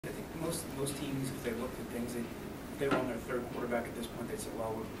most teams, if they looked at things, if they were on their third quarterback at this point, they'd say,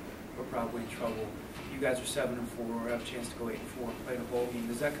 well, we're probably in trouble. You guys are 7-4, have a chance to go 8-4, play in a bowl game.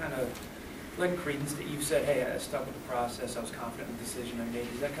 Does that kind of lend credence that you've said, hey, I stuck with the process, I was confident in the decision I made?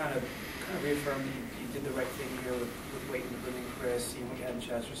 Does that kind of reaffirm that you did the right thing here with waiting to bring in Chris, seeing what you had in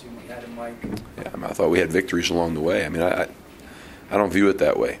Chester, seeing what you had in Mike? Yeah, I mean, I thought we had victories along the way. I mean, I don't view it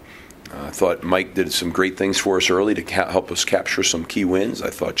that way. I thought Mike did some great things for us early to help us capture some key wins. I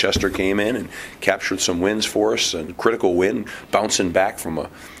thought Chester came in and captured some wins for us, and a critical win, bouncing back from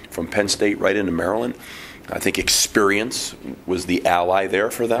Penn State right into Maryland. I think experience was the ally there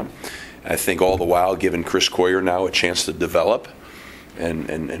for them. I think all the while giving Chris Coyer now a chance to develop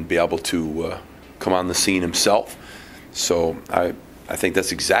and be able to come on the scene himself. So I think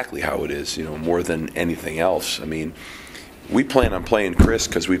that's exactly how it is, more than anything else. I mean, we plan on playing Chris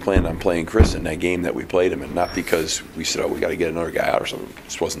because we planned on playing Chris in that game that we played him in, not because we said, we got to get another guy out or something.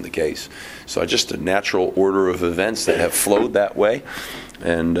 This wasn't the case. So just a natural order of events that have flowed that way.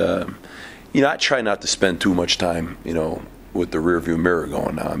 And, I try not to spend too much time, with the rearview mirror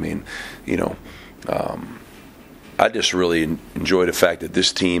going now. I mean, I just really enjoy the fact that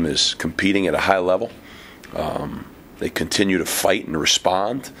this team is competing at a high level. They continue to fight and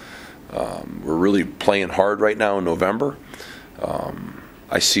respond. We're really playing hard right now in November.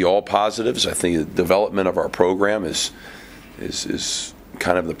 I see all positives. I think the development of our program is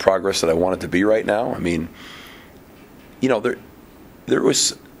kind of the progress that I want it to be right now. I mean, there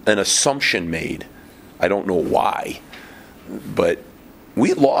was an assumption made. I don't know why, but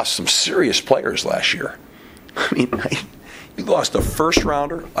we lost some serious players last year. I mean, you lost a first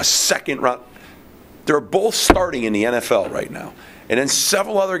rounder, a second round. They're both starting in the NFL right now. And then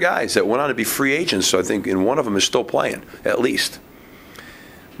several other guys that went on to be free agents, so I think one of them is still playing, at least.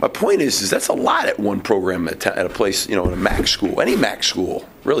 My point is that's a lot at one program at a place, in a MAC school, any MAC school,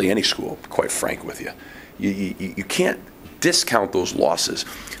 really any school, quite frank with you. You can't discount those losses.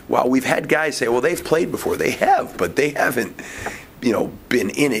 While we've had guys say, well, they've played before. They have, but they haven't,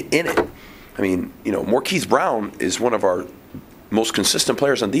 been in it. I mean, Marquise Brown is one of our most consistent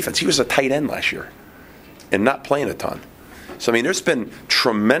players on defense. He was a tight end last year and not playing a ton. So, I mean, there's been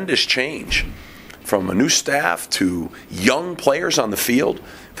tremendous change from a new staff to young players on the field.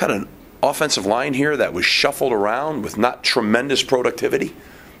 We've had an offensive line here that was shuffled around with not tremendous productivity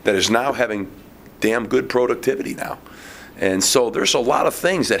that is now having damn good productivity now. And so there's a lot of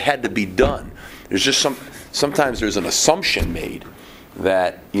things that had to be done. There's just sometimes there's an assumption made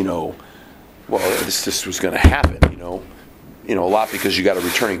that, this was going to happen, a lot because you got a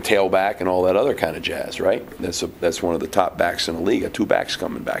returning tailback and all that other kind of jazz, right? That's one of the top backs in the league. Got two backs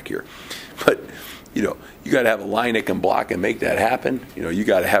coming back here. But, you got to have a line that can block and make that happen. You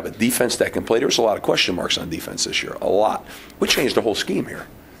got to have a defense that can play. There was a lot of question marks on defense this year, a lot. We changed the whole scheme here,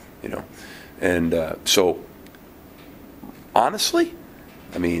 And so, honestly,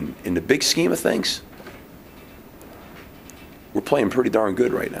 I mean, in the big scheme of things, we're playing pretty darn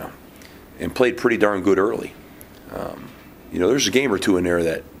good right now and played pretty darn good early. There's a game or two in there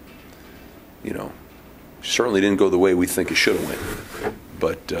that, certainly didn't go the way we think it should have went.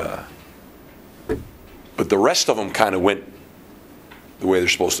 But the rest of them kind of went the way they're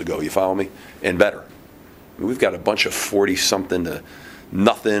supposed to go. You follow me? And better. I mean, we've got a bunch of 40-something to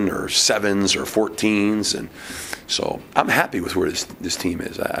nothing or 7s or 14s. And so I'm happy with where this team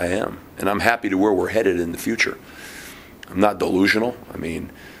is. I am. And I'm happy to where we're headed in the future. I'm not delusional. I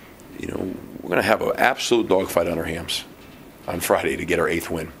mean, we're going to have an absolute dogfight on our hands on Friday to get our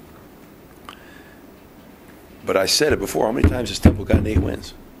 8th win. But I said it before, how many times has Temple gotten 8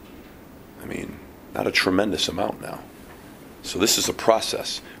 wins? I mean, not a tremendous amount now. So this is a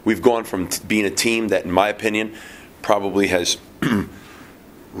process. We've gone from being a team that, in my opinion, probably has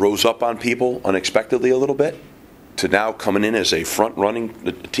rose up on people unexpectedly a little bit, to now coming in as a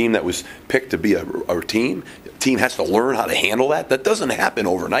front-running team that was picked to be a team. The team has to learn how to handle that. That doesn't happen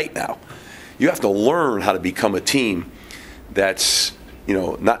overnight now. You have to learn how to become a team that's,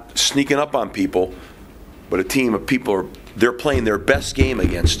 not sneaking up on people, but a team of people they're playing their best game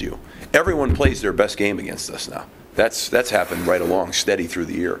against you. Everyone plays their best game against us now. That's happened right along, steady through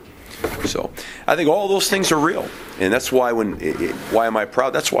the year. So I think all those things are real, and that's why why am I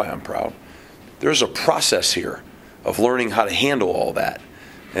proud? That's why I'm proud. There's a process here of learning how to handle all that,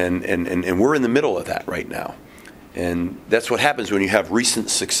 and we're in the middle of that right now. And that's what happens when you have recent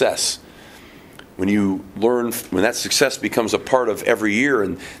success. When you learn, when that success becomes a part of every year,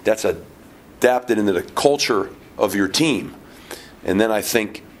 and that's adapted into the culture of your team. And then I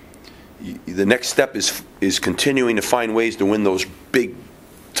think the next step is continuing to find ways to win those big,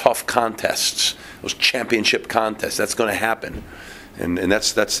 tough contests, those championship contests. That's going to happen. and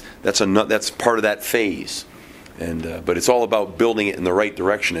that's part of that phase. And but it's all about building it in the right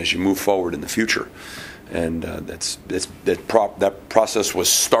direction as you move forward in the future. And that process was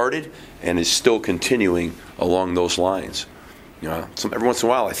started and is still continuing along those lines. Every once in a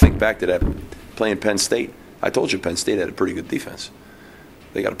while I think back to that playing Penn State. I told you Penn State had a pretty good defense.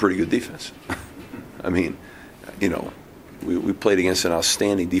 They got a pretty good defense. I mean, we played against an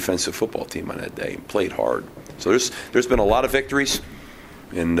outstanding defensive football team on that day and played hard. So there's been a lot of victories,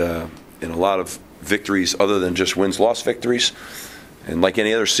 and a lot of victories other than just wins-loss victories. And like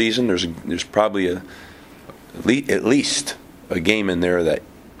any other season, there's probably at least a game in there that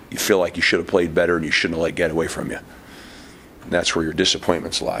you feel like you should have played better and you shouldn't have let get away from you. And that's where your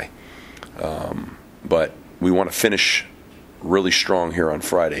disappointments lie. But we want to finish really strong here on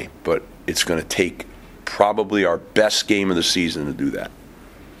Friday, but it's going to take probably our best game of the season to do that.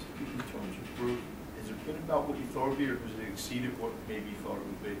 Has it been about what you thought it would be, or has it exceeded what maybe you thought it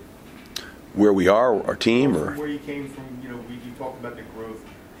would be? Where we are, our team, or where you came from? You talked about the growth.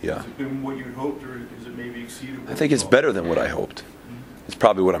 Yeah. Has it been what you had hoped, or has it maybe exceeded? I think it's better than what I hoped. It's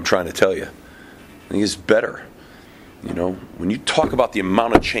probably what I'm trying to tell you. I think it's better. When you talk about the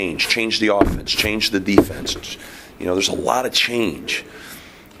amount of change the offense, change the defense, there's a lot of change.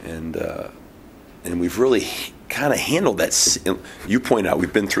 And we've really kind of handled that. You point out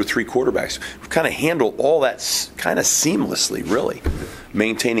we've been through 3 quarterbacks. We've kind of handled all that kind of seamlessly, really.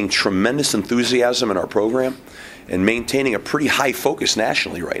 Maintaining tremendous enthusiasm in our program and maintaining a pretty high focus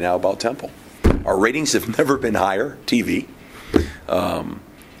nationally right now about Temple. Our ratings have never been higher, TV.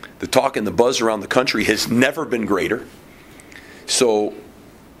 The talk and the buzz around the country has never been greater. So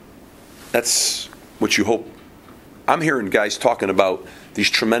that's what you hope. I'm hearing guys talking about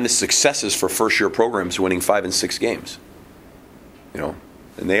these tremendous successes for first-year programs winning 5 and 6 games. And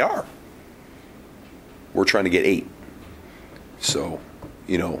they are. We're trying to get 8. So,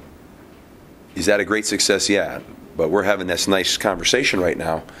 is that a great success? Yeah. But we're having this nice conversation right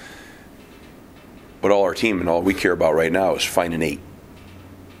now. But all our team and all we care about right now is finding 8.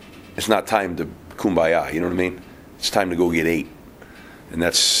 It's not time to kumbaya, you know what I mean? It's time to go get 8. And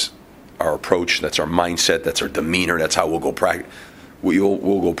that's our approach, that's our mindset, that's our demeanor, that's how we'll go practice.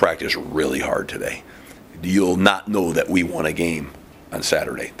 We'll go practice really hard today. You'll not know that we won a game on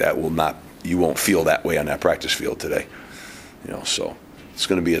Saturday. You won't feel that way on that practice field today. So it's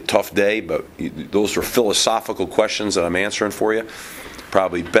going to be a tough day, but those are philosophical questions that I'm answering for you.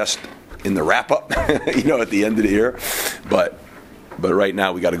 Probably best in the wrap-up, at the end of the year. But right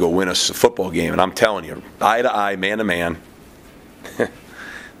now we got to go win us a football game, and I'm telling you, eye to eye, man to man.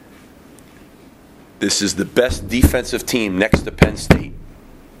 This is the best defensive team next to Penn State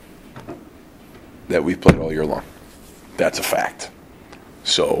that we've played all year long. That's a fact.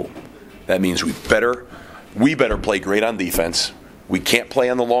 So that means we better play great on defense. We can't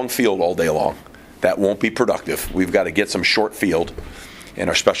play on the long field all day long. That won't be productive. We've got to get some short field, and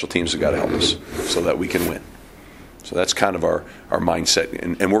our special teams have got to help us so that we can win. So that's kind of our mindset.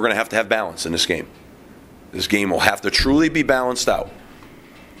 And we're going to have balance in this game. This game will have to truly be balanced out.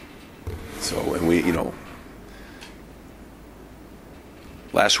 So, and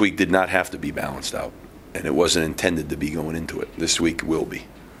last week did not have to be balanced out. And it wasn't intended to be going into it. This week will be.